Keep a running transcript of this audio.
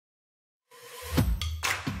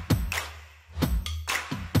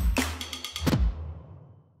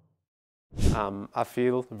I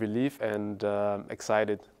feel relief and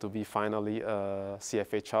excited to be finally a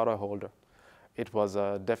CFA charter holder. It was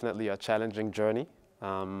definitely a challenging journey.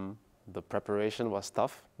 The preparation was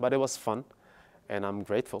tough, but it was fun, and I'm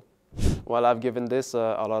grateful. Well, I've given this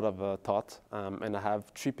a lot of thought, and I have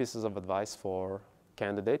 3 pieces of advice for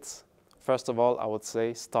candidates. First of all, I would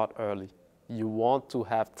say start early. You want to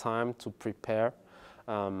have time to prepare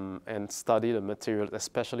and study the material,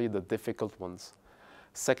 especially the difficult ones.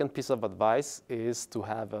 Second piece of advice is to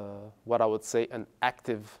have what I would say an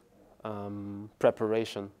active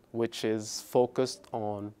preparation, which is focused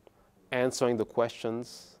on answering the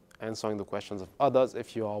questions of others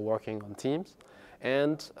if you are working on teams,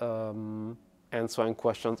 and answering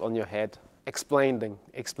questions on your head, explaining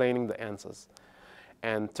the answers.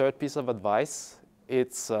 And third piece of advice,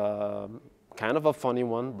 it's kind of a funny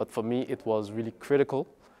one, but for me it was really critical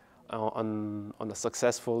on a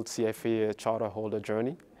successful CFA charter holder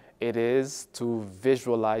journey. It is to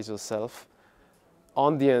visualize yourself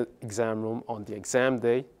on the exam room, on the exam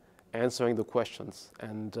day, answering the questions.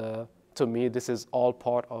 And to me, this is all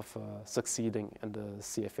part of succeeding in the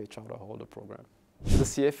CFA charter holder program. The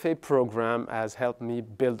CFA program has helped me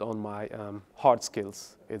build on my hard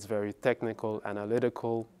skills. It's very technical,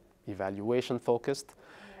 analytical, evaluation focused.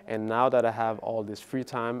 And now that I have all this free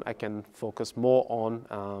time, I can focus more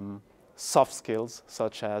on soft skills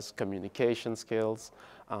such as communication skills,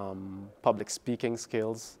 public speaking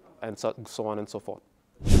skills, and so on and so forth.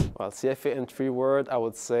 Well, CFA in 3 words, I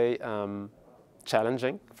would say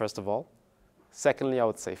challenging, first of all. Secondly, I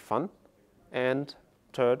would say fun. And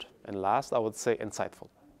third and last, I would say insightful,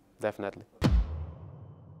 definitely.